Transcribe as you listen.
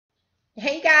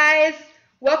Hey guys,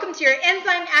 welcome to your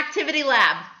Enzyme Activity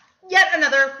Lab. Yet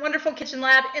another wonderful kitchen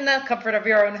lab in the comfort of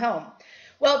your own home.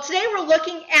 Well, today we're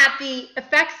looking at the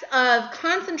effects of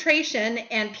concentration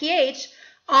and pH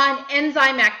on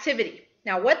enzyme activity.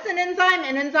 Now, what's an enzyme?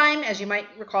 An enzyme, as you might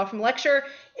recall from lecture,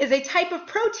 is a type of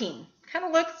protein. Kind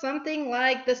of looks something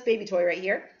like this baby toy right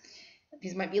here.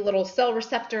 These might be little cell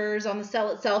receptors on the cell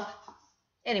itself.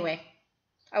 Anyway,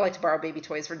 I like to borrow baby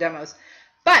toys for demos.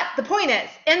 But the point is,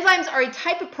 enzymes are a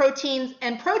type of proteins,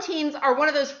 and proteins are one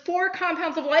of those 4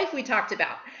 compounds of life we talked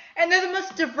about. And they're the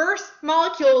most diverse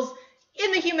molecules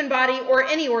in the human body or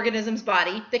any organism's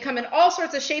body. They come in all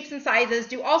sorts of shapes and sizes,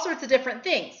 do all sorts of different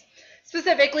things.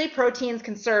 Specifically, proteins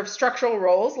can serve structural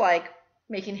roles like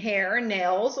making hair and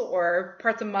nails or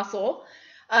parts of muscle.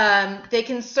 They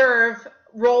can serve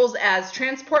roles as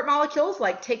transport molecules,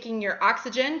 like taking your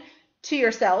oxygen to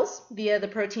your cells via the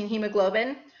protein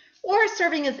hemoglobin, or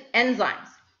serving as enzymes.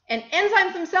 And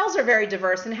enzymes themselves are very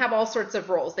diverse and have all sorts of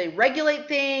roles. They regulate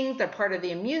things, they're part of the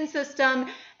immune system,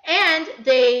 and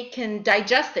they can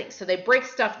digest things. So they break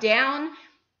stuff down.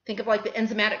 Think of like the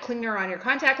enzymatic cleaner on your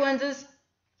contact lenses.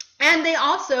 And they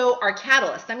also are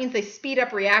catalysts. That means they speed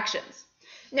up reactions.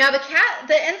 Now the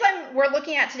enzyme we're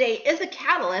looking at today is a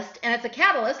catalyst, and it's a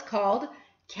catalyst called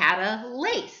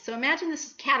catalase. So imagine this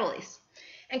is catalase.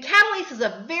 And catalase is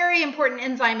a very important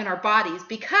enzyme in our bodies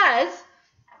because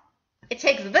it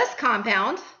takes this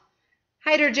compound,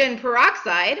 hydrogen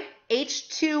peroxide,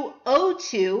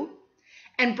 H2O2,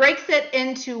 and breaks it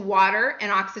into water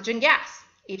and oxygen gas,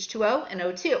 H2O and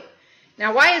O2.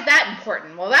 Now, why is that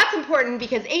important? Well, that's important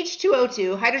because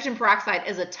H2O2, hydrogen peroxide,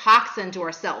 is a toxin to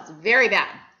our cells. Very bad.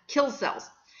 Kills cells.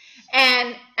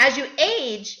 And as you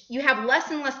age, you have less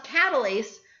and less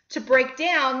catalase to break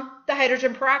down the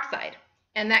hydrogen peroxide.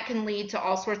 And that can lead to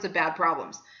all sorts of bad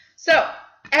problems. So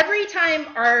every time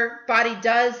our body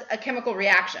does a chemical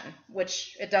reaction,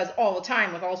 which it does all the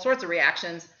time with all sorts of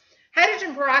reactions,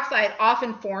 hydrogen peroxide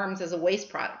often forms as a waste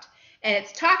product. And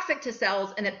it's toxic to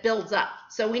cells and it builds up.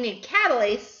 So we need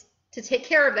catalase to take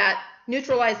care of that,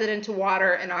 neutralize it into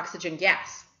water and oxygen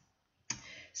gas.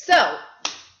 So,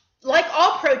 like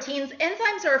all proteins,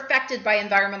 enzymes are affected by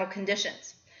environmental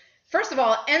conditions. First of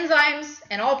all, enzymes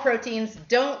and all proteins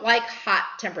don't like hot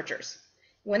temperatures.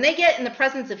 When they get in the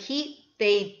presence of heat,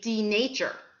 they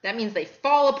denature. That means they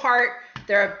fall apart.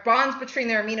 Their bonds between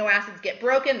their amino acids get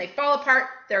broken. They fall apart.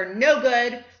 They're no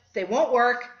good. They won't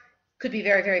work. Could be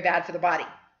very, very bad for the body.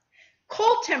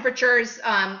 Cold temperatures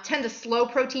tend to slow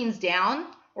proteins down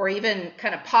or even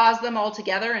kind of pause them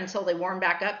altogether until they warm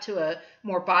back up to a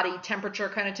more body temperature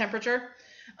kind of temperature.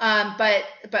 But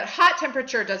hot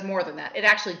temperature does more than that. It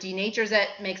actually denatures it,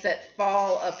 makes it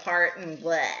fall apart, and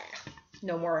bleh,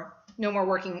 no more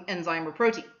working enzyme or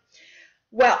protein.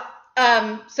 Well,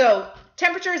 so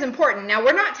temperature is important. Now,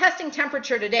 we're not testing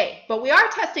temperature today, but we are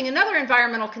testing another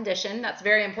environmental condition that's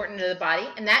very important to the body,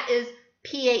 and that is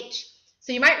pH.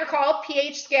 So you might recall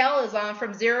pH scale is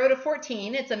from 0 to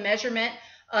 14. It's a measurement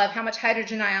of how much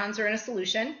hydrogen ions are in a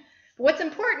solution. But what's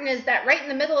important is that right in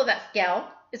the middle of that scale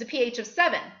is a pH of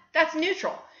 7. That's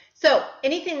neutral. So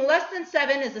anything less than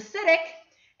 7 is acidic.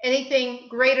 Anything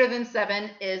greater than 7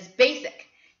 is basic.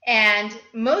 And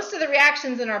most of the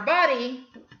reactions in our body,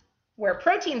 where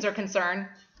proteins are concerned,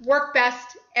 work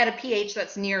best at a pH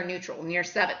that's near neutral, near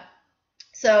 7.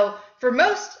 So for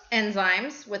most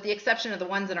enzymes, with the exception of the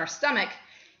ones in our stomach,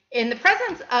 in the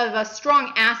presence of a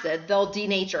strong acid, they'll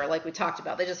denature, like we talked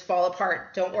about. They just fall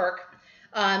apart, don't work.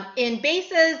 In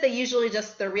bases, they usually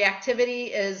just, the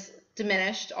reactivity is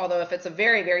diminished, although if it's a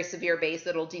very, very severe base,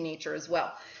 it'll denature as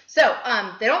well. So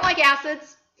they don't like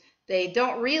acids. They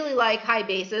don't really like high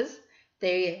bases.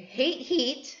 They hate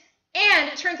heat. And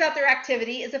it turns out their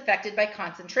activity is affected by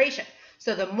concentration.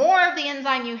 So the more of the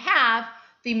enzyme you have,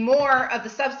 the more of the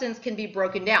substance can be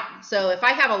broken down. So if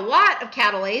I have a lot of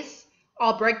catalase,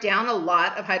 I'll break down a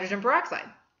lot of hydrogen peroxide.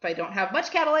 If I don't have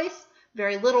much catalase,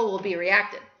 very little will be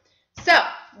reacted. So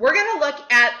we're going to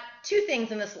look at 2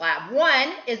 things in this lab.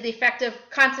 One is the effective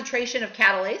concentration of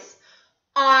catalase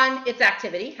on its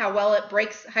activity, how well it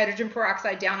breaks hydrogen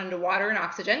peroxide down into water and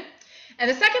oxygen. And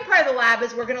the second part of the lab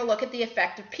is we're going to look at the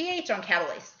effect of pH on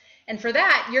catalase. And for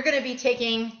that, you're going to be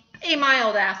taking a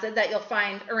mild acid that you'll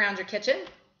find around your kitchen,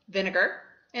 vinegar.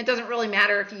 And it doesn't really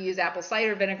matter if you use apple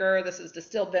cider vinegar, this is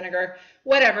distilled vinegar,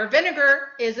 whatever. Vinegar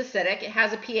is acidic. It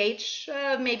has a pH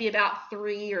of maybe about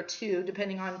 3 or 2,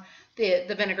 depending on the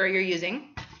vinegar you're using.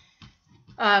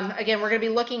 Again, we're going to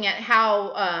be looking at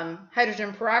how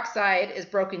hydrogen peroxide is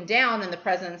broken down in the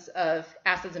presence of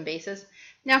acids and bases.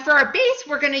 Now, for our base,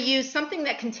 we're going to use something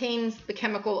that contains the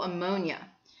chemical ammonia.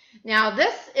 Now,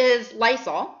 this is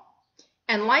Lysol,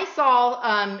 And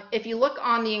Lysol, if you look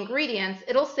on the ingredients,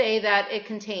 it'll say that it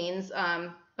contains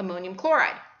ammonium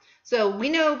chloride. So we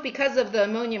know because of the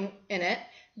ammonium in it,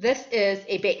 this is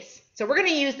a base. So we're going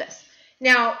to use this.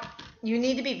 Now, you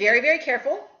need to be very, very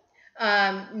careful.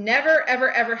 Never,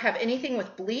 ever, ever have anything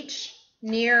with bleach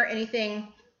near anything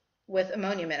with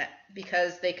ammonium in it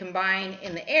because they combine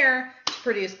in the air to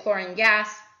produce chlorine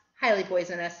gas, highly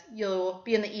poisonous. You'll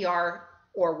be in the ER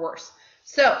or worse.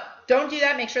 So don't do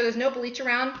that. Make sure there's no bleach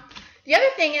around. The other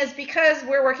thing is because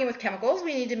we're working with chemicals,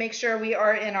 we need to make sure we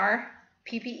are in our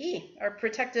PPE, our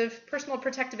personal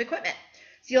protective equipment.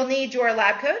 So you'll need your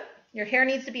lab coat. Your hair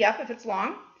needs to be up if it's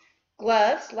long,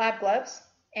 gloves, lab gloves,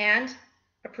 and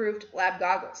approved lab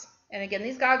goggles. And again,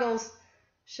 these goggles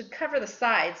should cover the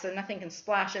sides so nothing can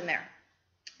splash in there.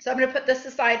 So I'm going to put this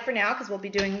aside for now because we'll be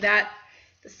doing that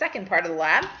the second part of the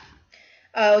lab.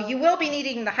 You will be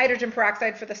needing the hydrogen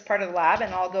peroxide for this part of the lab,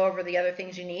 and I'll go over the other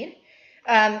things you need.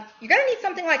 You're going to need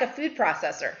something like a food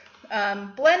processor.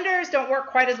 Blenders don't work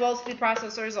quite as well as food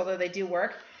processors, although they do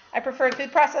work. I prefer a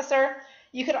food processor.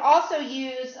 You could also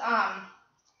use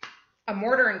a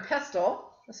mortar and pestle.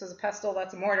 This is a pestle,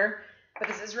 that's a mortar, but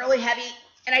this is really heavy,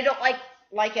 and I don't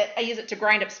like it. I use it to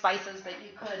grind up spices, but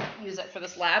you could use it for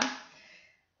this lab.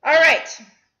 All right,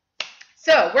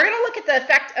 so we're going to look at the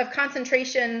effect of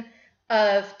concentration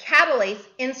of catalase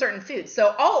in certain foods.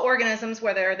 So all organisms,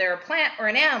 whether they're a plant or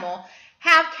an animal,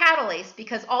 have catalase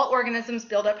because all organisms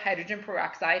build up hydrogen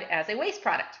peroxide as a waste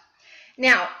product.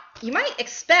 Now, you might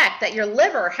expect that your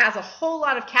liver has a whole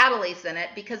lot of catalase in it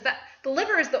because the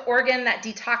liver is the organ that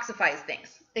detoxifies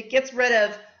things. It gets rid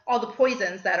of all the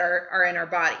poisons that are in our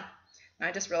body. Now,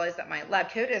 I just realized that my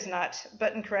lab coat is not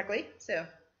buttoned correctly, so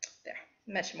there,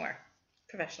 much more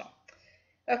professional.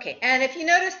 Okay, and if you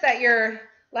notice that your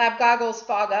lab goggles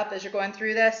fog up as you're going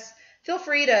through this, feel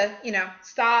free to,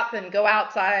 stop and go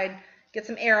outside, get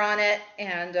some air on it,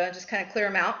 and just kind of clear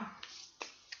them out.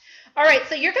 All right,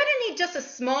 so you're going to need just a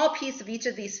small piece of each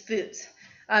of these foods.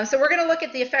 So we're going to look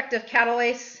at the effect of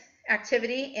catalase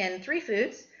activity in 3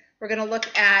 foods. We're going to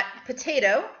look at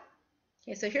potato.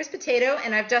 Okay, so here's potato,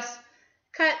 and I've just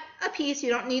cut a piece. You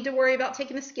don't need to worry about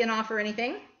taking the skin off or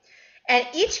anything. And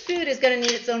each food is going to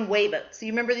need its own weigh boat. So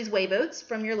you remember these weigh boats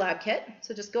from your lab kit.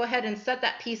 So just go ahead and set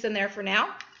that piece in there for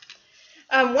now.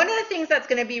 One of the things that's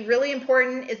going to be really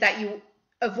important is that you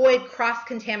avoid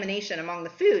cross-contamination among the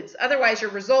foods. Otherwise, your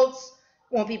results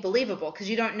won't be believable because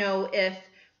you don't know if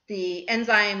the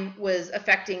enzyme was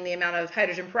affecting the amount of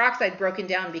hydrogen peroxide broken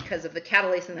down because of the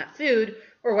catalase in that food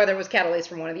or whether it was catalase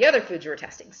from one of the other foods you were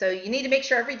testing. So you need to make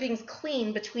sure everything's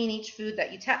clean between each food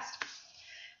that you test.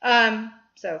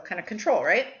 So kind of control,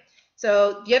 right?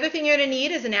 So the other thing you're going to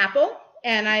need is an apple,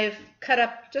 and I've cut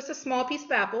up just a small piece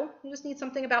of apple. You just need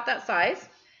something about that size.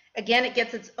 Again, it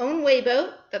gets its own weigh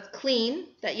boat that's clean,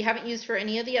 that you haven't used for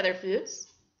any of the other foods.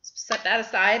 Set that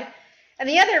aside. And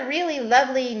the other really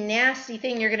lovely, nasty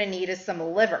thing you're going to need is some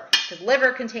liver, because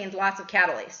liver contains lots of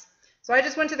catalase. So I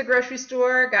just went to the grocery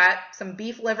store, got some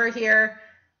beef liver here.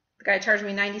 The guy charged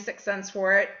me 96 cents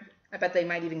for it. I bet they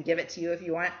might even give it to you if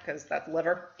you want, because that's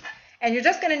liver. And you're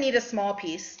just going to need a small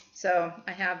piece. So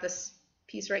I have this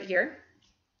piece right here.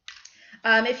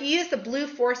 If you use the blue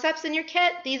forceps in your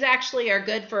kit, these actually are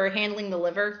good for handling the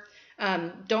liver.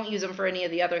 Don't use them for any of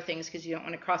the other things because you don't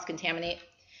want to cross-contaminate.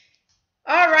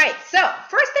 All right, so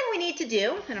first thing we need to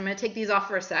do, and I'm going to take these off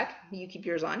for a sec. You keep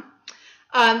yours on.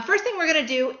 First thing we're going to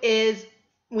do is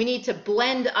we need to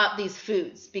blend up these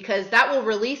foods because that will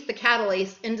release the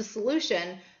catalase into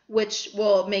solution, which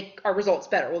will make our results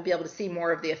better. We'll be able to see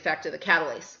more of the effect of the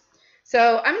catalase.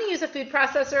 So I'm going to use a food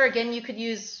processor. Again, you could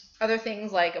use other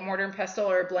things like a mortar and pestle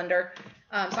or a blender.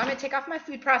 So I'm going to take off my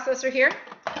food processor here.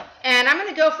 And I'm going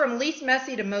to go from least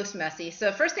messy to most messy.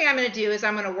 So first thing I'm going to do is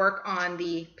I'm going to work on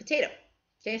the potato.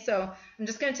 Okay, so I'm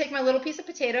just going to take my little piece of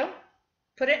potato,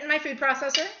 put it in my food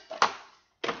processor.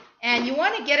 And you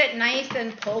want to get it nice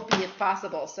and pulpy if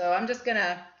possible. So I'm just going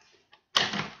to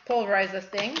pulverize this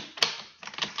thing.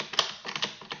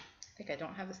 I think I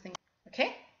don't have this thing.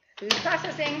 Okay, food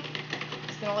processing.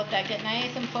 Just gonna let that get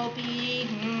nice and pulpy.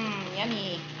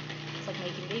 Yummy. It's like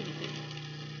making baby food.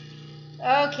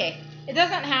 Okay, it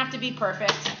doesn't have to be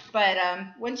perfect, but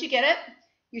once you get it,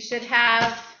 you should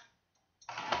have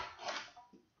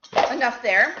enough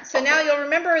there. So now you'll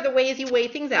remember the ways you weigh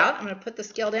things out. I'm gonna put the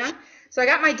scale down. So I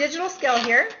got my digital scale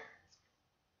here,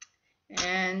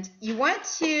 and you want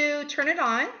to turn it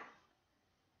on.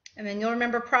 And then you'll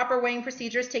remember proper weighing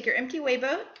procedures. Take your empty weigh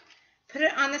boat, put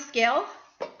it on the scale,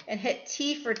 and hit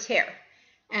T for tare.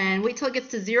 And wait till it gets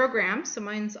to 0 grams. So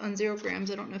mine's on 0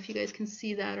 grams. I don't know if you guys can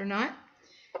see that or not.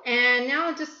 And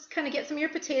now just kind of get some of your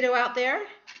potato out there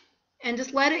and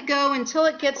just let it go until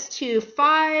it gets to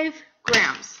 5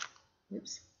 grams.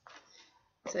 Oops.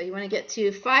 So you want to get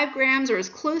to 5 grams or as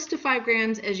close to 5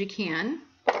 grams as you can.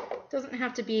 It doesn't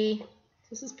have to be,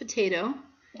 this is potato,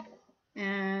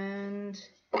 and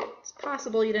it's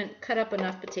possible you didn't cut up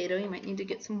enough potato. You might need to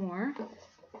get some more.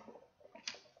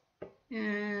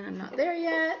 And I'm not there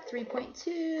yet.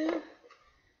 3.2,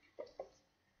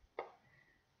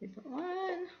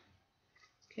 3.1.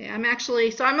 Okay, I'm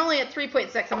only at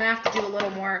 3.6. I'm gonna have to do a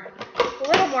little more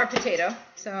potato.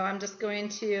 So I'm just going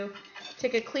to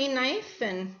take a clean knife,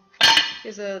 and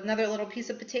here's another little piece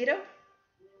of potato.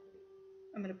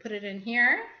 I'm gonna put it in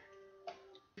here,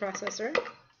 processor.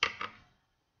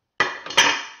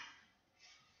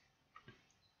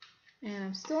 And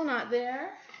I'm still not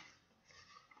there.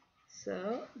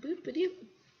 So, boop-a-doop.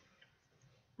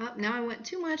 Oh, now I went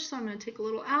too much, so I'm going to take a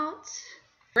little out.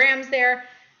 Grams there.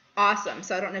 Awesome.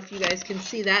 So I don't know if you guys can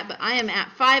see that, but I am at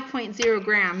 5.0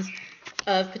 grams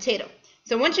of potato.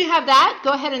 So once you have that,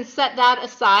 go ahead and set that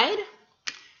aside.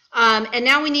 And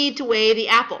now we need to weigh the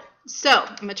apple. So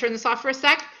I'm going to turn this off for a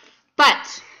sec.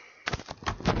 But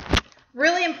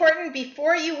really important,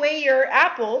 before you weigh your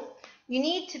apple, you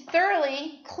need to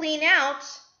thoroughly clean out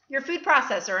your food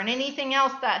processor and anything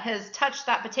else that has touched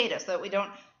that potato so that we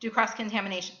don't do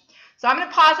cross-contamination. So I'm going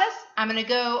to pause this. I'm going to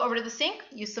go over to the sink,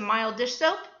 use some mild dish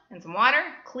soap and some water,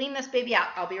 clean this baby out.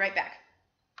 I'll be right back.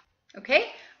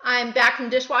 Okay, I'm back from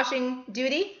dishwashing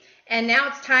duty, and now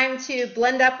it's time to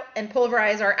blend up and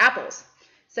pulverize our apples.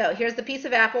 So here's the piece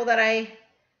of apple that I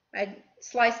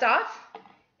sliced off,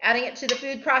 adding it to the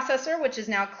food processor, which is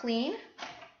now clean,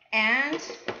 and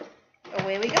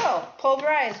away we go.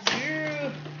 Pulverize.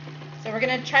 So we're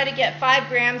going to try to get 5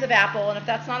 grams of apple, and if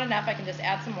that's not enough, I can just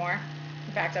add some more.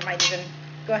 In fact, I might even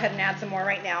go ahead and add some more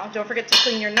right now. Don't forget to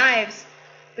clean your knives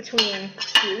between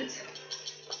foods.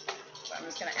 So I'm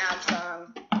just going to add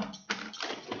some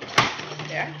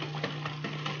there.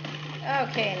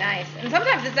 Okay, nice. And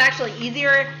sometimes it's actually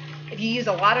easier if you use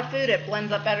a lot of food. It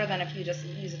blends up better than if you just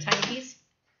use a tiny piece.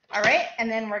 All right, and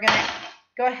then we're going to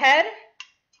go ahead,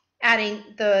 adding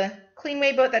the clean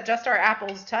weigh boat that just our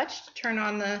apples touched. Turn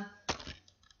on the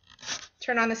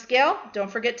scale.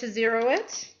 Don't forget to zero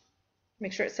it.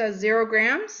 Make sure it says 0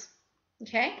 grams.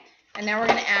 Okay, and now we're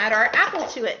going to add our apple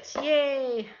to it.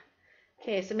 Yay!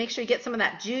 Okay, so make sure you get some of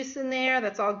that juice in there.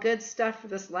 That's all good stuff for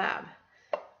this lab.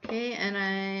 Okay, and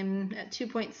I'm at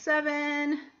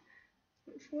 2.7,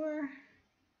 4,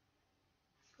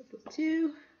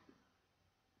 2.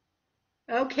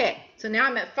 Okay, so now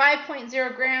I'm at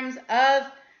 5.0 grams of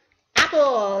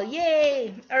apple.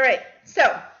 Yay! All right,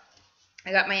 so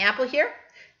I got my apple here.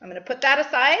 I'm going to put that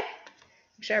aside.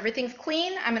 Make sure everything's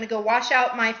clean. I'm going to go wash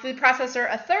out my food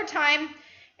processor a 3rd time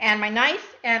and my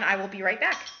knife, and I will be right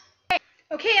back.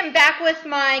 Okay, I'm back with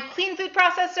my clean food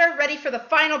processor, ready for the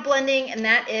final blending, and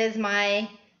that is my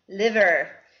liver.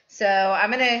 So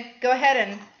I'm going to go ahead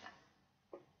and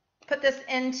put this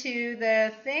into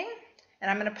the thing,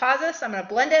 and I'm going to pause this. I'm going to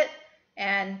blend it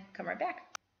and come right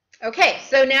back. Okay,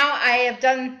 so now I have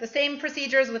done the same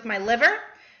procedures with my liver.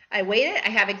 I weighed it. I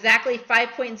have exactly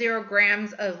 5.0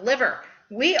 grams of liver.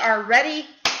 We are ready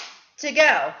to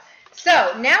go.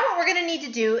 So now what we're going to need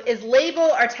to do is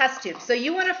label our test tubes. So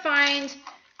you want to find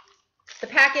the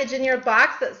package in your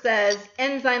box that says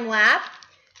Enzyme Lab,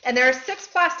 and there are 6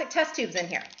 plastic test tubes in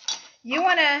here. You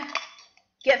want to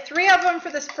get 3 of them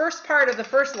for this first part of the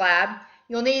first lab.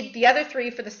 You'll need the other 3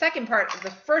 for the second part of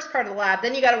the first part of the lab.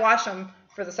 Then you got to wash them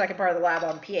for the second part of the lab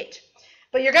on pH.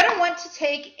 But you're going to want to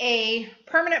take a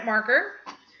permanent marker.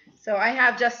 So I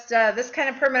have just this kind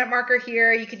of permanent marker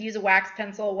here. You could use a wax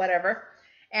pencil, whatever.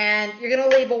 And you're going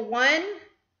to label 1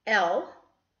 L.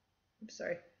 Oops,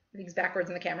 sorry, everything's backwards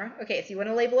in the camera. Okay, so you want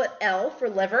to label it L for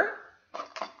liver.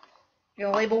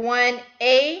 You're going to label 1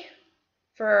 A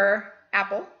for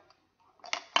apple.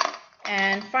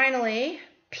 And finally,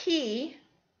 P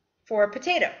for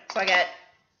potato. So I got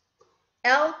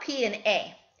L, P, and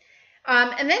A.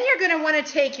 And then you're going to want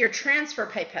to take your transfer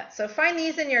pipette. So find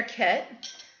these in your kit.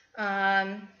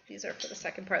 These are for the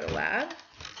second part of the lab.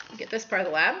 You get this part of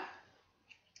the lab.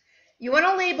 You want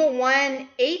to label 1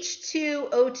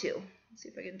 H2O2. Let's see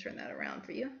if I can turn that around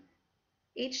for you.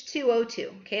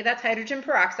 H2O2. Okay, that's hydrogen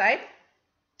peroxide.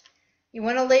 You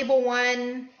want to label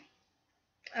 1,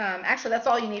 actually that's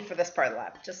all you need for this part of the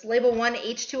lab. Just label 1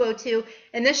 H2O2,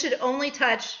 and this should only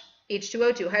touch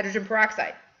H2O2, hydrogen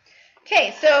peroxide.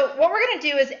 Okay, so what we're going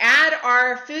to do is add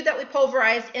our food that we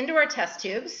pulverized into our test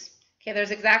tubes. Okay,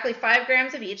 there's exactly 5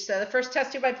 grams of each. So the first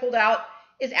test tube I pulled out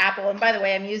is apple. And by the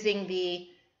way, I'm using the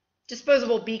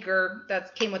disposable beaker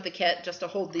that came with the kit just to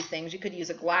hold these things. You could use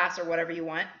a glass or whatever you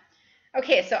want.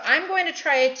 Okay, so I'm going to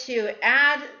try to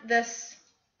add this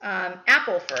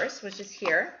apple first, which is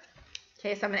here.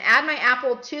 Okay, so I'm going to add my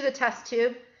apple to the test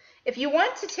tube. If you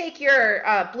want to take your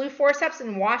blue forceps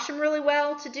and wash them really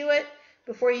well to do it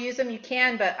before you use them, you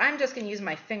can, but I'm just going to use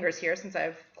my fingers here since I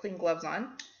have clean gloves on.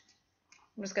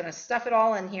 I'm just going to stuff it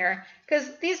all in here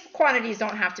because these quantities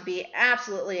don't have to be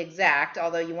absolutely exact,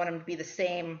 although you want them to be the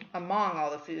same among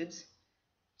all the foods.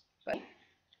 But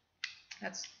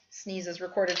that's sneezes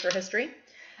recorded for history.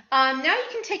 Now you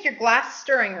can take your glass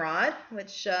stirring rod,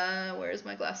 which, where's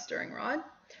my glass stirring rod?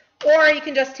 Or you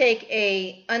can just take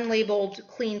a unlabeled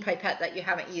clean pipette that you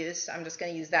haven't used. I'm just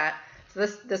going to use that. So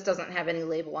this doesn't have any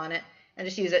label on it. And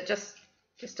just use it just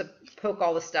to poke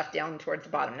all the stuff down towards the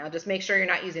bottom. Now just make sure you're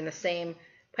not using the same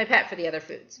pipette for the other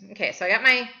foods. Okay, so I got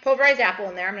my pulverized apple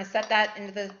in there. I'm going to set that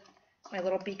into my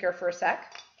little beaker for a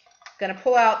sec. I'm going to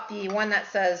pull out the one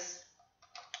that says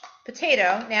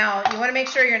potato. Now you want to make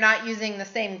sure you're not using the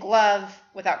same glove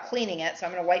without cleaning it. So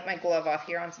I'm going to wipe my glove off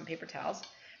here on some paper towels.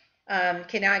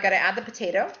 Okay, now I got to add the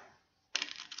potato.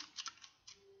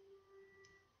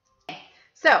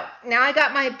 So now I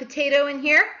got my potato in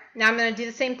here. Now I'm going to do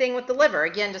the same thing with the liver.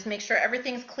 Again, just make sure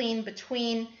everything's clean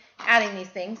between adding these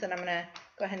things. And I'm going to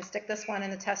go ahead and stick this one in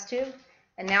the test tube.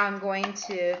 And now I'm going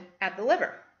to add the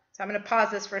liver. So I'm going to pause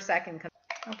this for a second.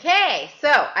 Okay,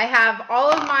 so I have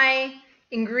all of my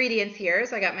ingredients here.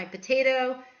 So I got my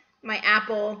potato, my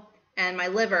apple, and my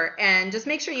liver, and just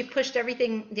make sure you pushed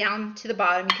everything down to the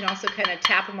bottom. You can also kind of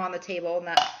tap them on the table, and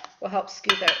that will help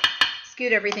scoot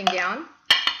everything down.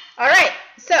 All right,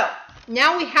 so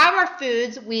now we have our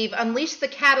foods. We've unleashed the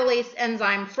catalase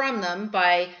enzyme from them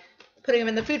by putting them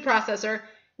in the food processor.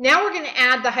 Now we're going to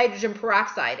add the hydrogen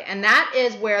peroxide, and that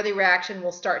is where the reaction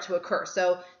will start to occur.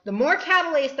 So the more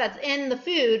catalase that's in the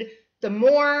food, the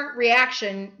more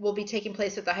reaction will be taking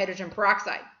place with the hydrogen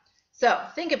peroxide. So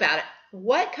think about it.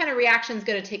 What kind of reaction is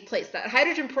going to take place? That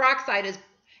hydrogen peroxide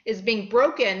is being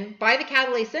broken by the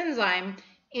catalase enzyme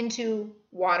into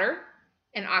water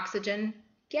and oxygen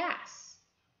gas.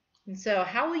 And so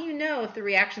how will you know if the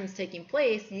reaction is taking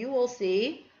place? You will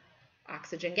see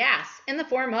oxygen gas in the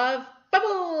form of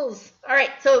bubbles. All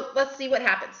right, so let's see what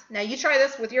happens. Now you try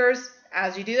this with yours.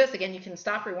 As you do this, again, you can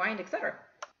stop, rewind, etc.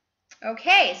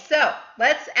 Okay, so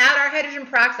let's add our hydrogen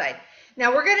peroxide.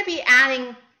 Now we're going to be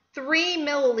adding 3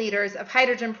 milliliters of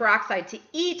hydrogen peroxide to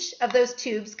each of those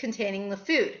tubes containing the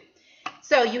food.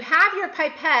 So you have your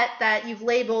pipette that you've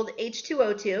labeled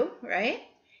H2O2, right?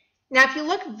 Now if you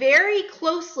look very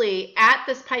closely at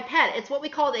this pipette, it's what we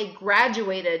call a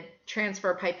graduated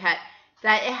transfer pipette,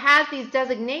 that it has these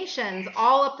designations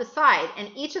all up the side,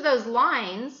 and each of those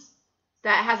lines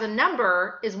that has a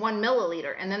number is 1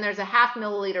 milliliter, and then there's a half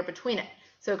milliliter between it.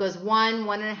 So it goes 1,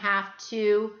 1.5,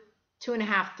 2,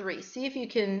 2.5, 3. See if you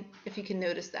can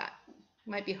notice that. It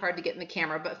might be hard to get in the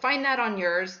camera, but find that on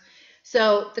yours.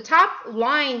 So the top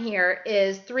line here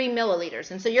is 3 milliliters.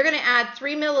 And so you're going to add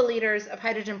 3 milliliters of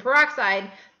hydrogen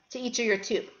peroxide to each of your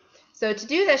tube. So to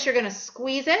do this, you're going to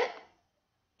squeeze it,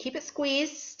 keep it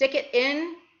squeezed, stick it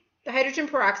in the hydrogen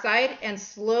peroxide, and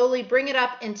slowly bring it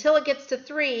up until it gets to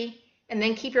 3, and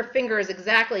then keep your fingers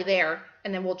exactly there,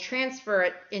 and then we'll transfer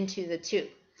it into the tube.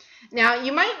 Now,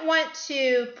 you might want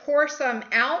to pour some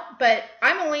out, but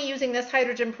I'm only using this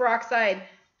hydrogen peroxide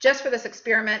just for this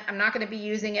experiment. I'm not going to be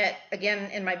using it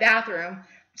again in my bathroom.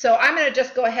 So I'm going to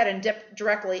just go ahead and dip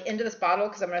directly into this bottle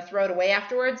because I'm going to throw it away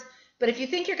afterwards. But if you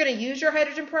think you're going to use your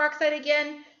hydrogen peroxide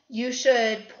again, you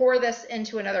should pour this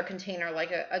into another container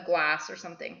like a glass or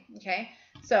something, okay?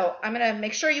 So I'm going to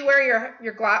make sure you wear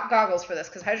your goggles for this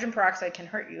because hydrogen peroxide can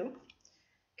hurt you.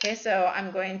 Okay, so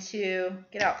I'm going to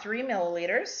get out 3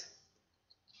 milliliters.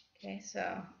 Okay,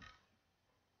 so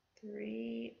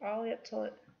 3 all the way up till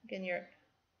it, again, you're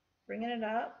bringing it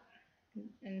up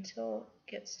until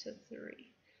it gets to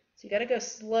 3. So you got to go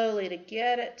slowly to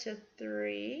get it to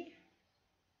 3.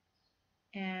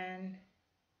 And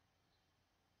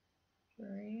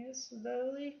bring it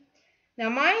slowly. Now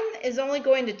mine is only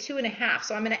going to 2.5,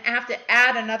 so I'm going to have to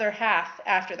add another half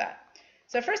after that.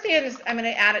 So first thing is I'm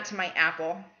going to add it to my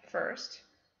apple first.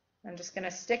 I'm just going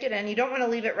to stick it in. You don't want to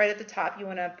leave it right at the top. You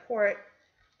want to pour it,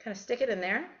 kind of stick it in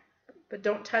there, but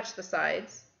don't touch the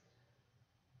sides.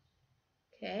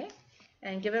 Okay,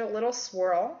 and give it a little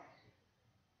swirl.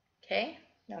 Okay,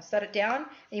 now set it down. And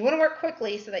you want to work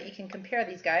quickly so that you can compare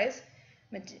these guys.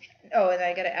 Oh, and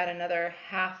I got to add another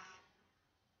half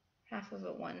of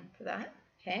a 1 for that.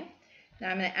 Okay, now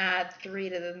I'm going to add 3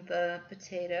 to the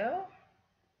potato.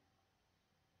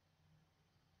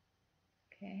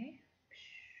 Okay,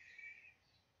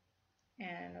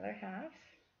 and another half.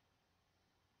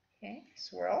 Okay,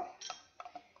 swirl.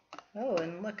 Oh,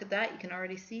 and look at that. You can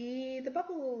already see the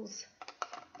bubbles.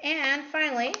 And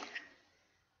finally,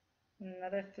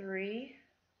 another 3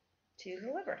 to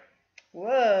the liver.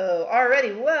 Whoa,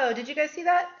 already. Whoa, did you guys see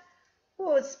that?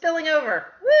 Whoa, it's spilling over.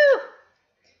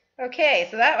 Woo! Okay,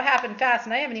 so that happened fast,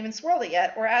 and I haven't even swirled it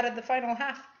yet or added the final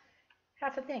half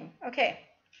a thing. Okay.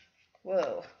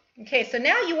 Whoa. Okay, so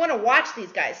now you want to watch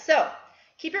these guys. So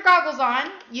keep your goggles on.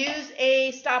 Use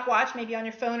a stopwatch, maybe on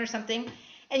your phone or something.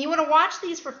 And you want to watch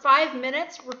these for 5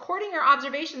 minutes, recording your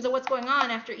observations of what's going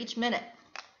on after each minute.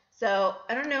 So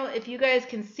I don't know if you guys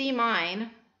can see mine,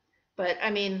 but I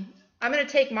mean, I'm going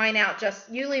to take mine out.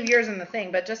 Just you leave yours in the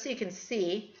thing, but just so you can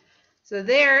see. So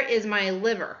there is my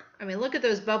liver. I mean, look at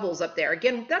those bubbles up there.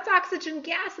 Again, that's oxygen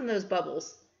gas in those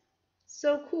bubbles.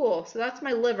 So cool. So that's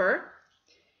my liver.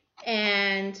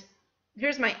 And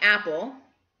here's my apple.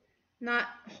 Not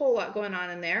a whole lot going on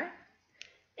in there.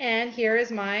 And here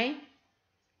is my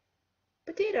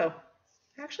potato.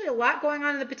 Actually, a lot going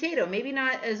on in the potato. Maybe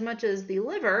not as much as the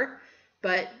liver,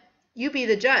 but you be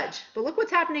the judge. But look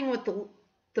what's happening with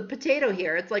the potato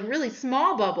here. It's like really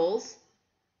small bubbles,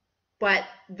 but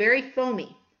very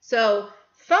foamy. So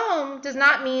foam does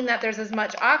not mean that there's as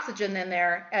much oxygen in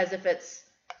there as if it's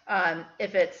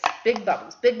big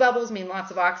bubbles. Big bubbles mean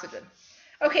lots of oxygen.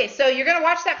 Okay, so you're going to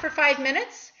watch that for 5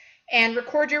 minutes and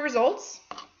record your results.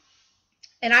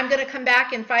 And I'm going to come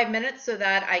back in 5 minutes so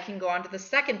that I can go on to the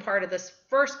second part of this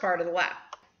first part of the lab.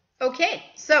 Okay,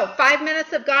 so 5 minutes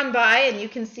have gone by, and you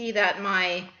can see that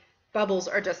my bubbles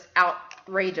are just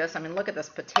outrageous. I mean, look at this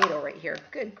potato right here.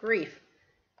 Good grief.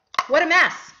 What a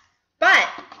mess. But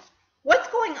what's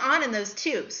going on in those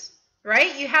tubes,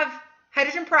 right? You have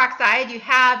hydrogen peroxide, you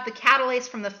have the catalase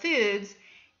from the foods,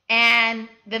 and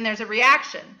then there's a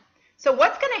reaction. So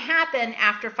what's going to happen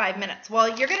after 5 minutes? Well,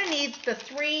 you're going to need the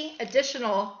 3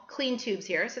 additional clean tubes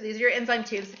here. So these are your enzyme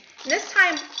tubes. And this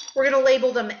time, we're going to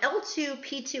label them L2,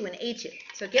 P2, and A2.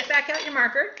 So get back out your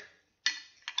marker.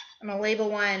 I'm going to label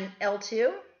one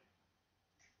L2.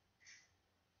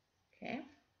 Okay.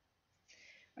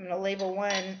 I'm going to label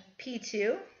one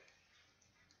P2.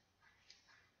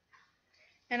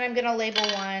 And I'm going to label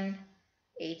one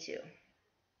A2.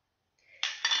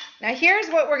 Now here's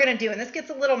what we're going to do, and this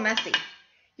gets a little messy.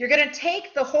 You're going to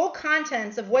take the whole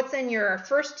contents of what's in your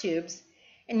first tubes,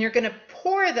 and you're going to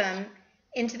pour them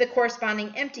into the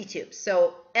corresponding empty tubes.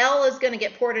 So L is going to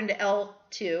get poured into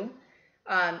L2,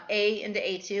 A into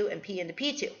A2, and P into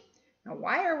P2. Now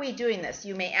why are we doing this,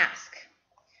 you may ask?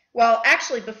 Well,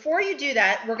 actually, before you do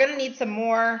that, we're going to need some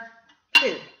more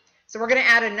food. So we're going to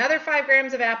add another 5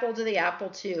 grams of apple to the apple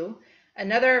 2,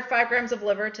 another 5 grams of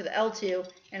liver to the L2,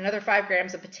 and another 5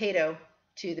 grams of potato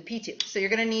to the P2. So you're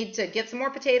going to need to get some more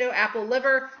potato, apple,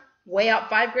 liver, weigh out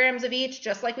 5 grams of each,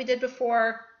 just like we did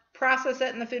before, process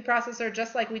it in the food processor,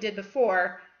 just like we did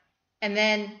before, and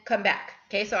then come back.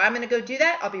 Okay, so I'm going to go do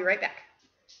that. I'll be right back.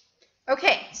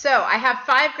 Okay, so I have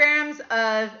 5 grams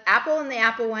of apple in the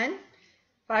apple one,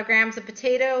 5 grams of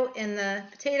potato in the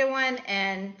potato one,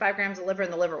 and 5 grams of liver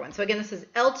in the liver one. So again, this is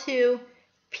L2,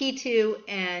 P2,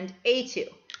 and A2.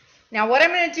 Now what I'm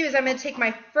going to do is I'm going to take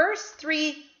my first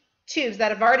 3 tubes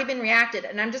that have already been reacted,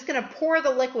 and I'm just going to pour the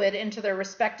liquid into their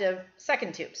respective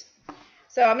second tubes.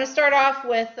 So I'm going to start off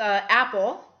with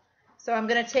apple. So I'm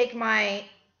going to take my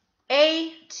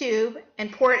A tube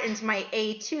and pour it into my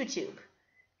A2 tube.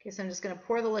 Okay, so I'm just going to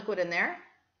pour the liquid in there.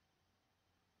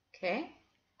 Okay,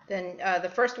 then the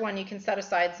first one you can set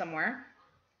aside somewhere.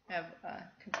 I have a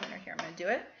container here. I'm going to do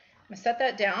it. I'm going to set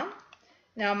that down.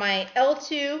 Now my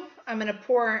L2, I'm going to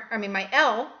pour, my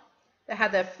L that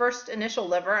had the first initial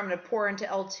liver, I'm going to pour into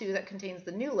L2 that contains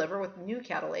the new liver with the new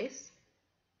catalase.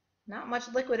 Not much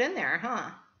liquid in there, huh?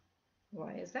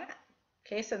 Why is that?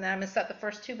 Okay, so then I'm going to set the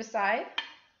first tube aside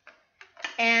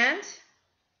and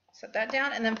set that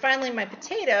down. And then finally my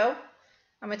potato,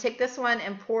 I'm going to take this one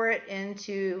and pour it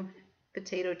into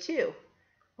potato 2.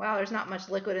 Wow, there's not much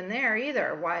liquid in there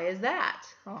either. Why is that?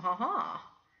 Ha ha ha.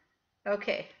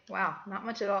 Okay, wow, not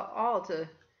much at all to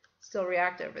still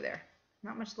react over there.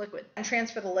 Not much liquid. And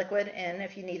transfer the liquid in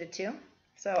if you needed to.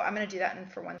 So I'm going to do that in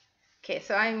for one. Okay,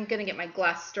 so I'm going to get my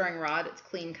glass stirring rod. It's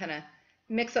clean, kind of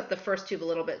mix up the first tube a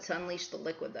little bit to unleash the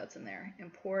liquid that's in there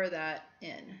and pour that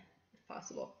in if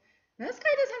possible. Now, this guy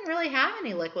doesn't really have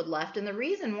any liquid left, and the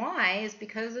reason why is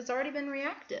because it's already been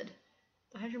reacted.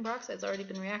 The hydrogen peroxide's already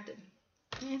been reacted.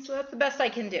 Okay, so that's the best I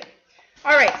can do.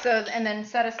 All right, so and then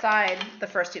set aside the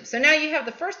first tube. So now you have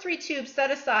the first 3 tubes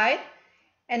set aside,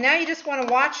 and now you just want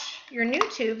to watch your new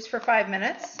tubes for 5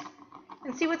 minutes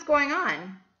and see what's going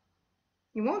on.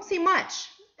 You won't see much,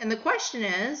 and the question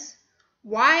is,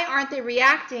 why aren't they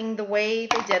reacting the way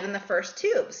they did in the first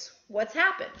tubes? What's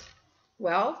happened?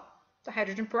 Well, The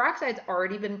hydrogen peroxide's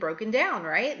already been broken down,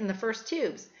 right, in the first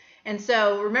tubes. And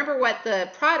so remember what the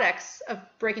products of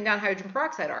breaking down hydrogen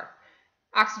peroxide are.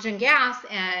 Oxygen gas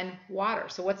and water.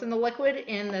 So what's in the liquid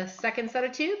in the second set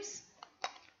of tubes?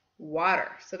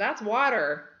 Water. So that's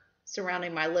water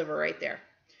surrounding my liver right there.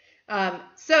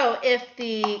 So if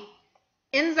the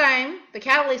enzyme, the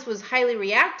catalase, was highly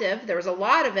reactive, there was a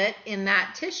lot of it in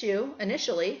that tissue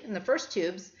initially in the first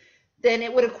tubes, then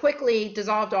it would have quickly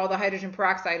dissolved all the hydrogen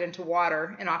peroxide into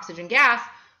water and oxygen gas,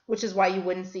 which is why you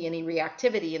wouldn't see any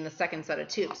reactivity in the second set of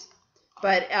tubes.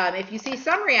 But if you see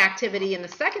some reactivity in the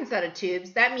second set of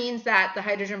tubes, that means that the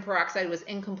hydrogen peroxide was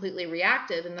incompletely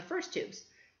reactive in the first tubes.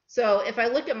 So if I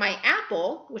look at my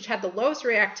apple, which had the lowest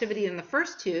reactivity in the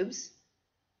first tubes,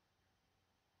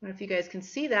 I don't know if you guys can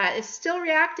see that, it's still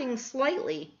reacting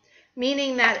slightly,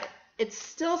 meaning that it's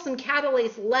still some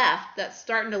catalase left that's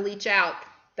starting to leach out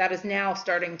that is now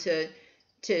starting to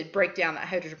break down that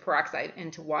hydrogen peroxide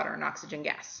into water and oxygen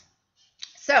gas.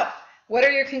 So what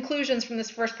are your conclusions from this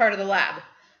first part of the lab?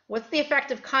 What's the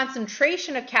effective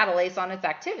concentration of catalase on its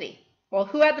activity? Well,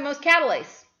 who had the most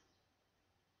catalase?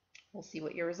 We'll see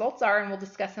what your results are, and we'll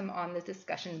discuss them on the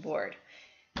discussion board.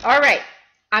 All right,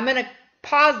 I'm going to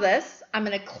pause this. I'm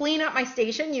going to clean up my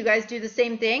station. You guys do the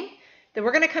same thing. Then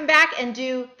we're going to come back and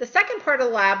do the second part of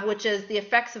the lab, which is the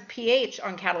effects of pH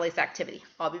on catalase activity.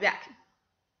 I'll be back.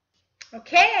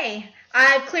 Okay,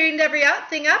 I've cleaned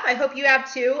everything up. I hope you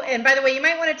have too. And by the way, you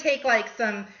might want to take like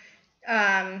some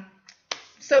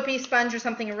soapy sponge or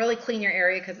something and really clean your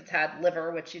area because it's had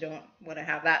liver, which you don't want to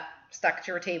have that stuck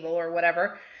to your table or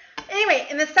whatever. Anyway,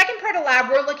 in the second part of the lab,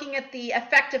 we're looking at the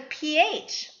effect of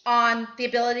pH on the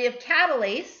ability of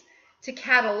catalase to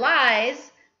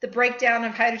catalyze the breakdown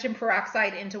of hydrogen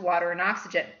peroxide into water and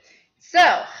oxygen. So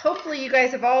hopefully you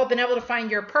guys have all been able to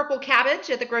find your purple cabbage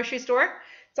at the grocery store.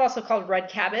 It's also called red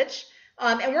cabbage.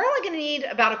 And we're only going to need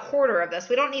about a quarter of this.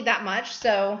 We don't need that much.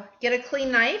 So get a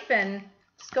clean knife and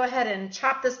just go ahead and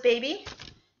chop this baby.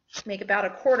 Make about a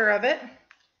quarter of it.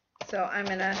 So I'm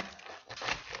going to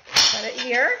cut it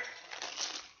here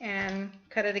and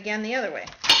cut it again the other way.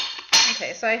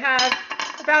 Okay, so I have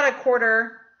about a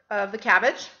quarter of the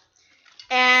cabbage.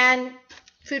 And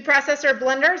food processor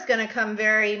blender is going to come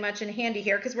very much in handy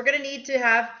here because we're going to need to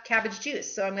have cabbage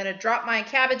juice. So I'm going to drop my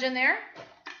cabbage in there.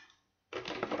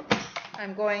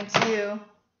 I'm going to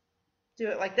do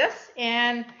it like this.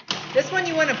 And this one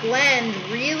you want to blend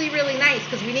really, really nice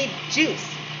because we need juice.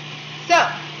 So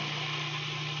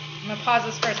I'm going to pause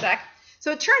this for a sec.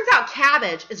 So it turns out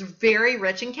cabbage is very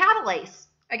rich in catalase.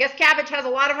 I guess cabbage has a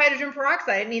lot of hydrogen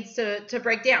peroxide it needs to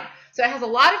break down. So it has a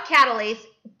lot of catalase,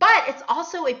 but it's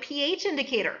also a pH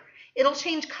indicator. It'll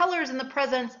change colors in the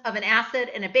presence of an acid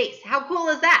and a base. How cool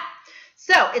is that?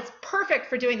 So it's perfect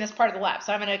for doing this part of the lab.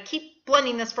 So I'm going to keep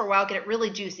blending this for a while, get it really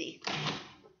juicy.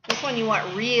 This one you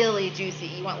want really juicy.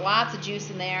 You want lots of juice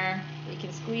in there that you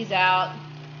can squeeze out.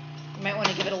 You might want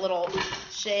to give it a little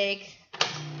shake.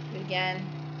 Do it again.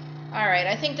 All right,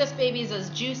 I think this baby's as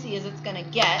juicy as it's going to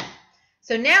get.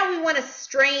 So now we want to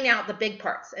strain out the big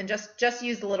parts and just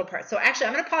use the little parts. So actually,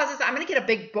 I'm going to pause this. I'm going to get a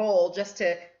big bowl just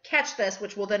to catch this,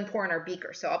 which we'll then pour in our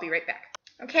beaker. So I'll be right back.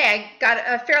 Okay, I got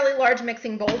a fairly large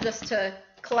mixing bowl just to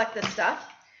collect this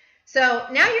stuff. So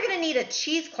now you're going to need a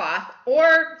cheesecloth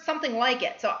or something like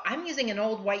it. So I'm using an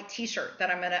old white t-shirt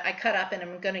that I cut up and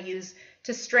I'm going to use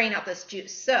to strain out this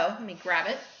juice. So let me grab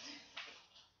it.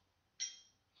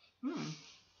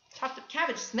 Chopped up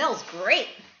cabbage smells great.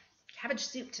 Cabbage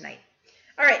soup tonight.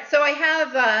 All right, so I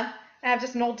have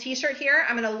just an old t-shirt here.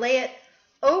 I'm going to lay it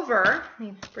over. Let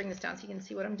me bring this down so you can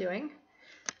see what I'm doing.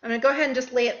 I'm going to go ahead and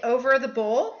just lay it over the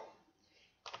bowl.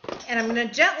 And I'm going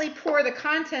to gently pour the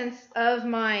contents of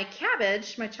my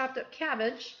cabbage, my chopped up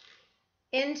cabbage,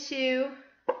 into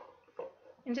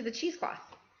the cheesecloth.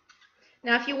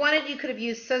 Now, if you wanted, you could have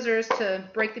used scissors to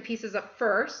break the pieces up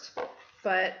first,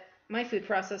 but my food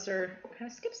processor kind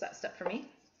of skips that step for me.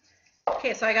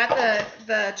 Okay, so I got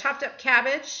the chopped up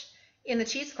cabbage in the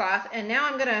cheesecloth, and now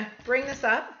I'm going to bring this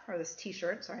up, or this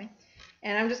t-shirt, sorry,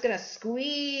 and I'm just going to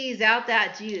squeeze out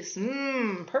that juice.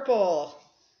 Purple.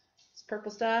 It's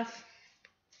purple stuff.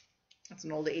 That's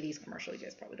an old 80s commercial. You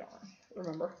guys probably don't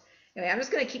remember. Anyway, I'm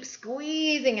just going to keep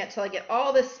squeezing it till I get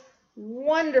all this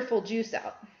wonderful juice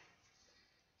out.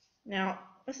 Now,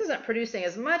 this isn't producing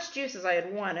as much juice as I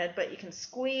had wanted, but you can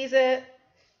squeeze it.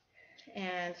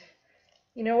 And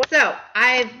you know what? So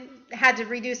I've had to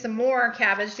redo some more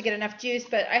cabbage to get enough juice,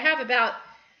 but I have about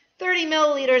 30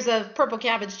 milliliters of purple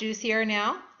cabbage juice here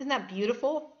now. Isn't that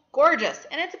beautiful? Gorgeous.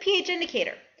 And it's a pH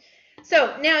indicator.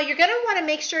 So now you're going to want to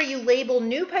make sure you label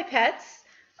new pipettes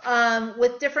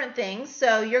with different things.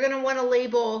 So you're going to want to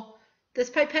label this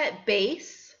pipette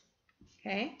base,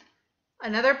 okay?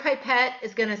 Another pipette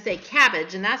is going to say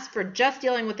cabbage, and that's for just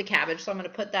dealing with the cabbage. So I'm going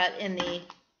to put that in the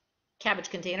cabbage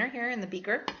container here in the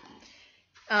beaker.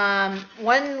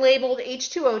 One labeled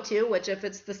H2O2, which if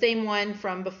it's the same one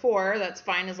from before, that's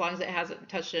fine as long as it hasn't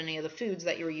touched any of the foods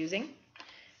that you were using.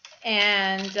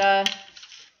 And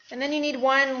then you need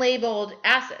one labeled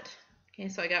acid. Okay,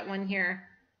 so I got one here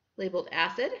labeled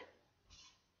acid.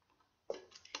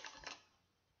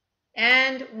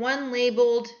 And one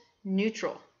labeled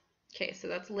neutral. Okay, so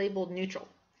that's labeled neutral.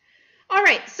 All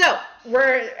right, so we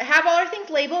have all our things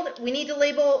labeled. We need to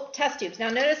label test tubes. Now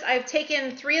notice I've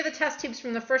taken 3 of the test tubes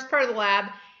from the first part of the lab,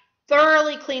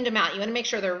 thoroughly cleaned them out. You want to make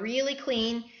sure they're really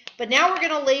clean. But now we're going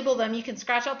to label them. You can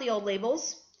scratch out the old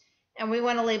labels. And we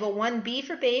want to label one B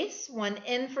for base, one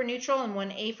N for neutral, and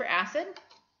one A for acid.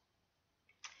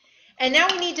 And now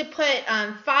we need to put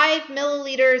 5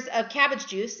 milliliters of cabbage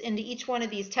juice into each one of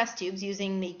these test tubes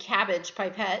using the cabbage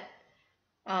pipette.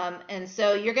 And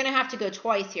so you're going to have to go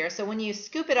twice here. So when you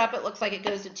scoop it up, it looks like it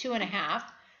goes to 2.5.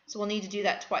 So we'll need to do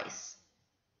that twice.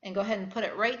 And go ahead and put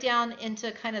it right down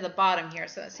into kind of the bottom here.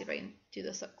 So let's see if I can do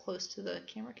this up close to the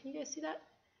camera. Can you guys see that?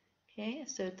 Okay,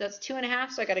 so that's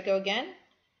 2.5. So I got to go again.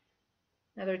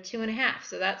 Another 2.5.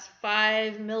 So that's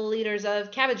 5 milliliters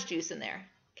of cabbage juice in there.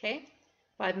 Okay,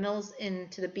 5 mils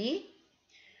into the B.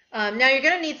 Now you're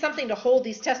going to need something to hold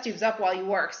these test tubes up while you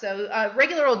work. So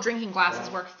regular old drinking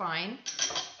glasses work fine.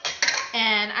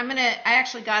 And I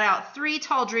actually got out 3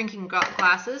 tall drinking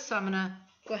glasses. So I'm going to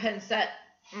go ahead and set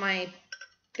my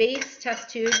base test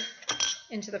tube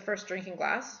into the first drinking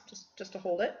glass, just to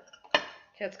hold it. Okay,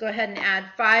 let's go ahead and add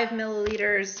 5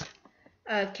 milliliters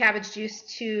of cabbage juice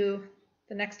to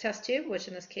the next test tube, which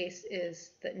in this case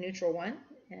is the neutral one.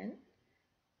 And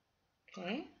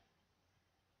okay.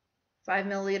 5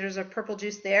 milliliters of purple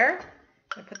juice there.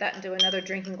 I put that into another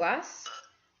drinking glass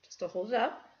just to hold it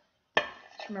up.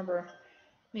 Just remember,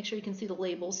 make sure you can see the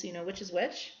labels so you know which is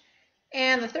which.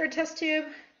 And the third test tube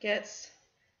gets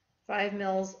 5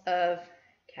 mils of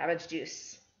cabbage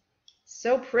juice.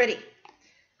 So pretty.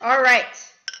 All right.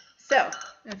 So,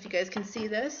 if you guys can see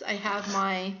this, I have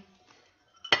my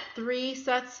 3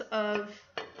 sets of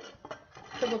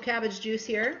purple cabbage juice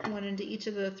here, one into each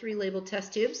of the 3 labeled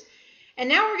test tubes. And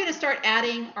now we're going to start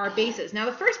adding our bases. Now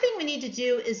the first thing we need to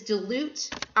do is dilute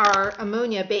our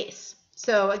ammonia base.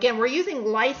 So again, we're using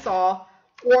Lysol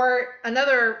or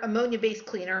another ammonia-based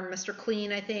cleaner, Mr.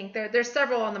 Clean, I think. There's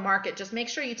several on the market. Just make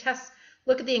sure you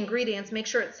look at the ingredients, make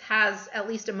sure it has at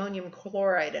least ammonium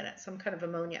chloride in it, some kind of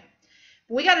ammonia.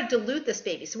 But we got to dilute this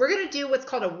baby. So we're going to do what's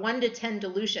called a 1-to-10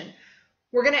 dilution.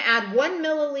 We're going to add 1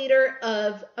 milliliter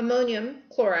of ammonium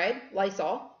chloride,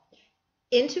 Lysol,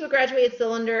 into a graduated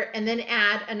cylinder and then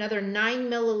add another 9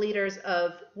 milliliters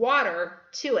of water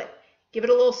to it. Give it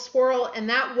a little swirl and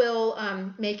that will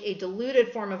make a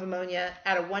diluted form of ammonia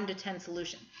at a 1-to-10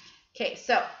 solution. Okay,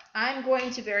 so I'm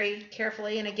going to very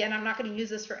carefully, and again, I'm not going to use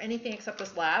this for anything except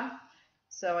this lab,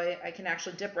 so I can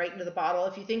actually dip right into the bottle.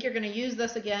 If you think you're going to use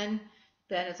this again,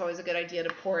 then it's always a good idea to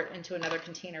pour it into another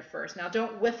container first. Now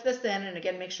don't whiff this in, and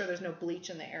again, make sure there's no bleach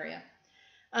in the area.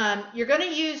 You're going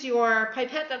to use your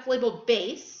pipette that's labeled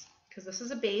base, because this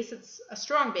is a base. It's a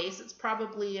strong base. It's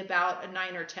probably about a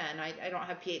 9 or 10. I don't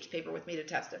have pH paper with me to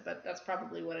test it, but that's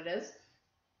probably what it is.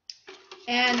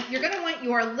 And you're going to want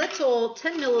your little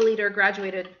 10 milliliter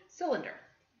graduated cylinder.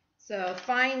 So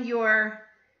find your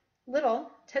little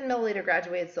 10 milliliter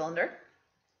graduated cylinder.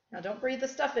 Now don't breathe the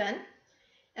stuff in.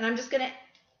 And I'm just going to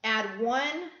add 1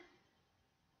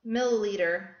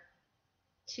 milliliter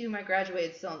to my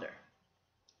graduated cylinder.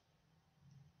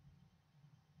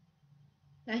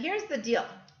 Now here's the deal,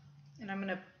 and I'm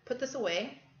going to put this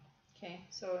away. Okay,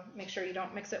 so make sure you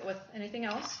don't mix it with anything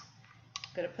else.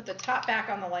 I'm going to put the top back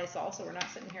on the Lysol so we're not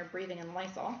sitting here breathing in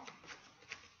Lysol.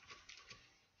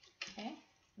 Okay,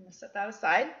 I'm going to set that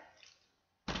aside.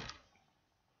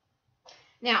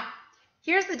 Now,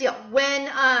 here's the deal. When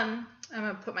I'm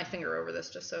going to put my finger over this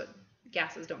just so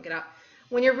gases don't get out.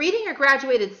 When you're reading your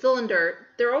graduated cylinder,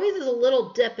 there always is a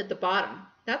little dip at the bottom.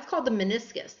 That's called the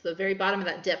meniscus, the very bottom of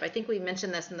that dip. I think we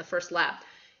mentioned this in the first lab.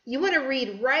 You want to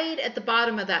read right at the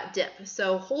bottom of that dip.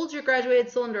 So hold your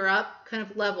graduated cylinder up, kind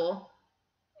of level,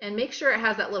 and make sure it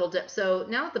has that little dip. So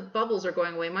now that the bubbles are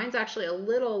going away, mine's actually a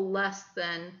little less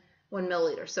than 1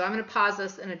 milliliter. So I'm going to pause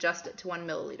this and adjust it to 1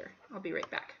 milliliter. I'll be right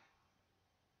back.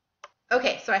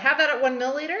 Okay, so I have that at 1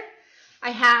 milliliter. I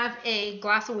have a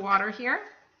glass of water here.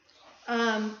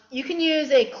 You can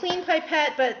use a clean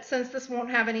pipette, but since this won't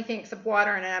have anything except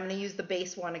water in it, I'm going to use the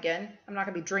base one again. I'm not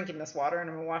going to be drinking this water, and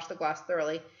I'm going to wash the glass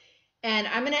thoroughly. And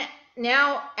I'm going to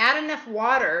now add enough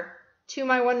water to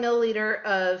my 1 milliliter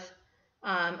of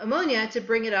ammonia to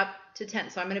bring it up to 10.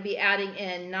 So I'm going to be adding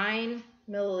in 9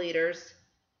 milliliters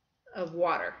of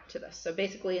water to this. So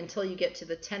basically until you get to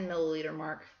the 10 milliliter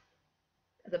mark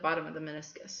at the bottom of the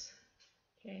meniscus.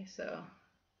 Okay, so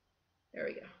there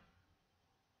we go.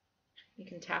 You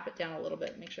can tap it down a little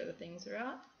bit, make sure the things are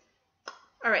out.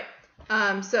 All right,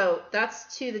 so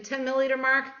that's to the 10 milliliter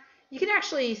mark. You can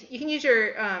use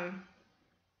your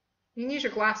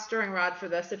glass stirring rod for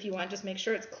this if you want. Just make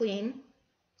sure it's clean.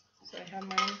 So I have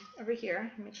mine over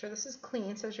here. Make sure this is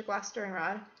clean. So there's your glass stirring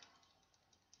rod,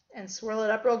 and swirl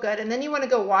it up real good. And then you want to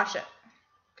go wash it.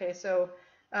 Okay, so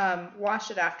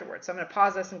wash it afterwards. So I'm going to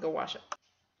pause this and go wash it.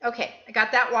 Okay, I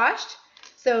got that washed.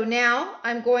 So now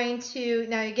I'm going to,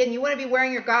 now again, you want to be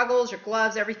wearing your goggles, your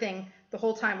gloves, everything the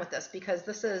whole time with this because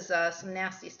this is some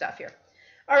nasty stuff here.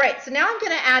 All right, so now I'm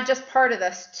going to add just part of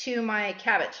this to my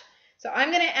cabbage. So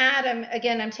I'm going to add,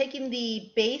 again, I'm taking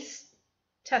the base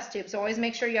test tube. So always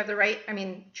make sure you have the right,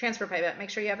 transfer pipette,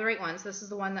 make sure you have the right ones. This is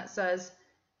the one that says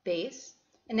base.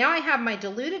 And now I have my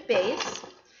diluted base,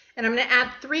 and I'm going to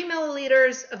add 3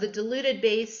 milliliters of the diluted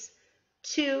base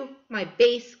to my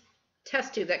base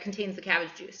test tube that contains the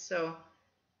cabbage juice. So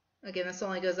again, this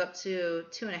only goes up to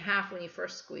 2.5 when you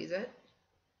first squeeze it.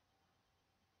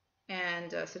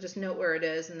 And so just note where it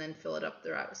is and then fill it up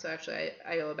throughout. So actually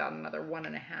I owe about another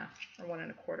 1.5 or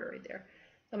 1.25 right there.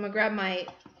 So I'm gonna grab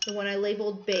the one I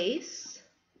labeled base.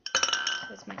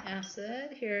 That's my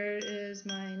acid. Here is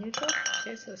my neutral.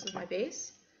 Okay, so this is my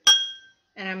base.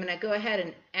 And I'm gonna go ahead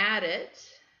and add it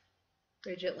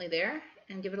very gently there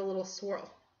and give it a little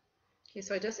swirl. Okay,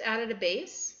 so I just added a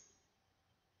base.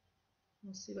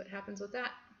 We'll see what happens with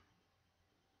that.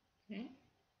 Okay.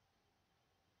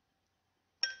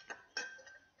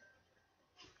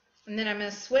 And then I'm going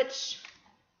to switch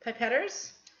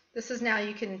pipetters. This is now,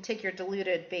 you can take your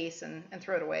diluted base and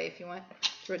throw it away if you want.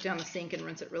 Throw it down the sink and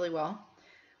rinse it really well.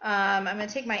 I'm going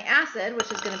to take my acid,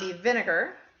 which is going to be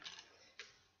vinegar.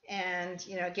 And,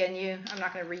 again, I'm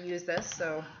not going to reuse this,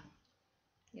 so,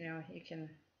 you can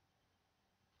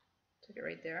take it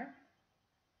right there.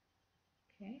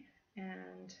 Okay,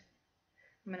 and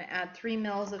I'm going to add 3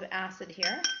 mils of acid here.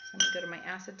 So I'm going to go to my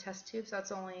acid test tube. So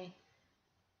that's only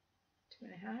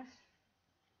 2.5.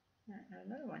 Add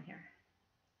another one here.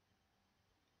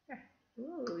 There.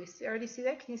 Ooh, you already see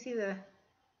that? Can you see the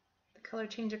color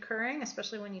change occurring,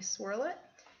 especially when you swirl it?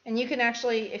 And you can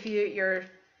actually, if your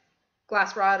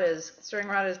glass stirring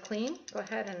rod is clean, go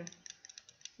ahead and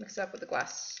mix it up with the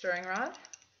glass stirring rod.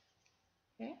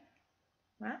 Okay.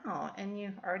 Wow, and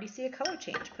you already see a color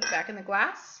change. Put it back in the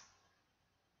glass.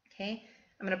 Okay,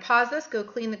 I'm going to pause this, go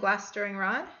clean the glass stirring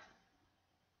rod.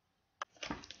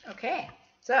 Okay,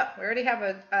 so we already have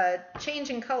a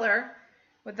change in color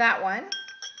with that one.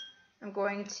 I'm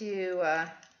going to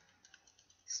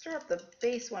stir up the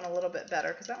base one a little bit better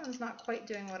because that one's not quite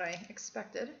doing what I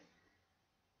expected.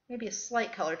 Maybe a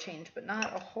slight color change, but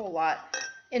not a whole lot.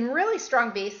 In really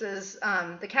strong bases,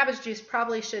 the cabbage juice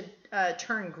probably should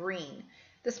turn green.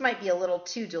 This might be a little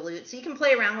too dilute, so you can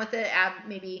play around with it, add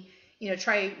maybe,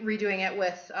 try redoing it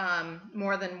with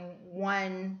more than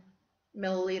 1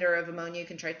 milliliter of ammonia. You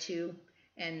can try 2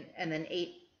 and then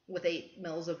 8 with 8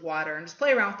 mils of water, and just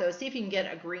play around with those, see if you can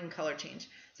get a green color change.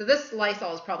 So this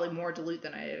Lysol is probably more dilute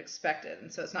than I had expected,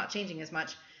 and so it's not changing as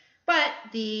much, but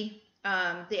the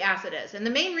acid is. And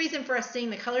the main reason for us seeing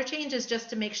the color change is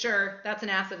just to make sure that's an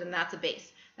acid and that's a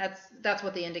base. That's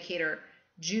what the indicator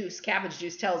cabbage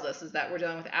juice tells us, is that we're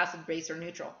dealing with acid, base, or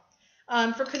neutral.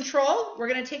 For control, we're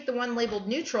going to take the one labeled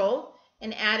neutral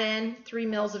and add in 3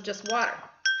 mils of just water.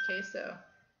 Okay, so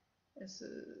this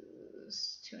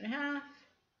is 2.5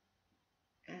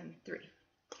 and 3.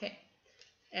 Okay,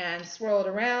 and swirl it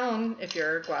around. If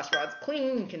your glass rod's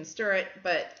clean, you can stir it,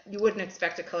 but you wouldn't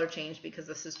expect a color change because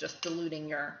this is just diluting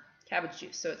your cabbage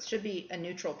juice. So it should be a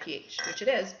neutral pH, which it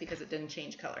is because it didn't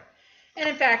change color. And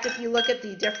in fact, if you look at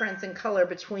the difference in color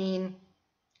between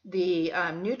the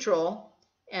neutral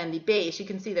and the base, you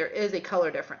can see there is a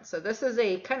color difference. So this is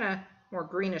a kind of more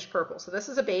greenish purple. So this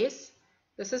is a base,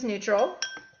 this is neutral,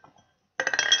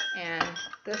 and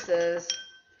this is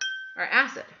our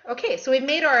acid. Okay, so we've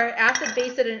made our acid,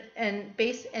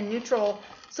 base and neutral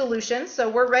solution. So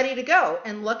we're ready to go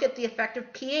and look at the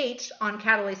effective pH on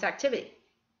catalase activity.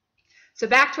 So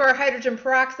back to our hydrogen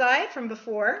peroxide from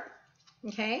before.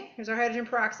 Okay, here's our hydrogen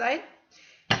peroxide.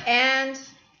 And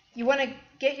you want to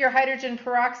get your hydrogen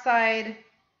peroxide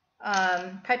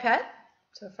pipette.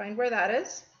 So find where that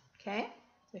is. Okay,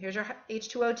 so here's your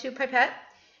H2O2 pipette.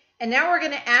 And now we're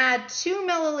going to add 2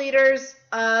 milliliters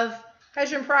of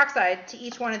hydrogen peroxide to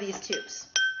each one of these tubes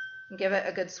and give it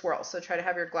a good swirl. So try to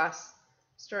have your glass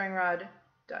stirring rod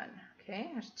done. Okay,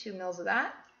 there's 2 mils of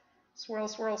that. Swirl,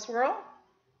 swirl, swirl.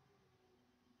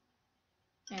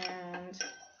 And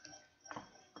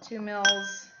 2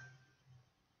 mils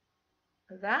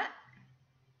of that.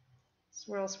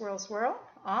 Swirl, swirl, swirl.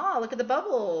 Ah, look at the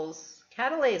bubbles.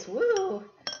 Catalase, woo!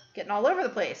 Getting all over the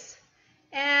place.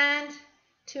 And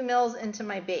 2 mils into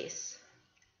my base.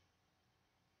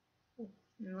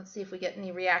 And let's see if we get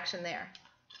any reaction there.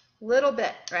 Little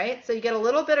bit, right? So you get a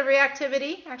little bit of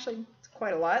reactivity. Actually, it's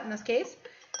quite a lot in this case.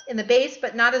 In the base,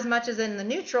 but not as much as in the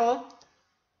neutral.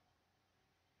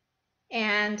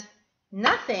 And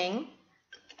nothing,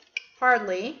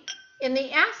 hardly, in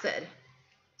the acid.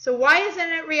 So why isn't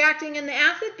it reacting in the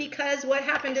acid? Because what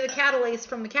happened to the catalase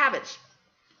from the cabbage?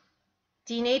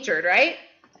 Denatured, right?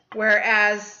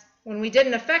 Whereas when we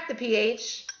didn't affect the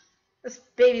pH, this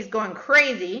baby's going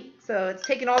crazy. So it's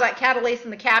taking all that catalase in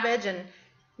the cabbage and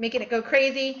making it go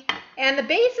crazy. And the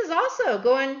base is also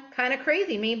going kind of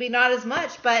crazy. Maybe not as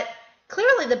much, but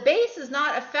clearly the base is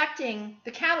not affecting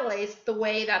the catalase the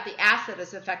way that the acid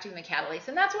is affecting the catalase.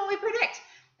 And that's what we predict.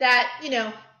 That,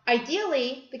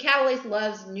 ideally, the catalase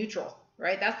loves neutral,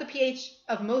 right? That's the pH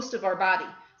of most of our body.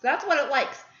 So that's what it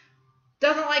likes.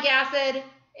 Doesn't like acid.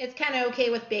 It's kind of okay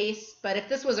with base. But if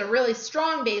this was a really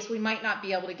strong base, we might not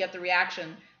be able to get the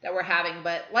reaction that we're having.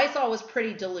 But Lysol was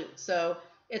pretty dilute. So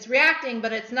it's reacting,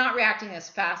 but it's not reacting as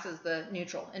fast as the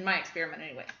neutral, in my experiment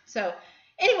anyway. So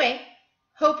anyway,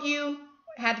 hope you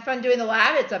had fun doing the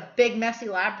lab. It's a big, messy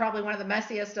lab, probably one of the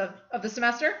messiest of the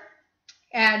semester.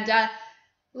 And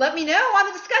let me know on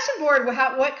the discussion board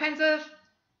what kinds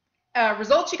of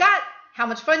results you got, how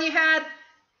much fun you had,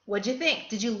 what'd you think?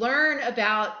 Did you learn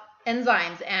about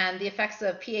enzymes and the effects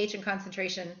of pH and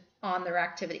concentration on their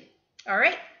activity? All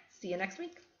right, see you next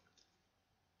week.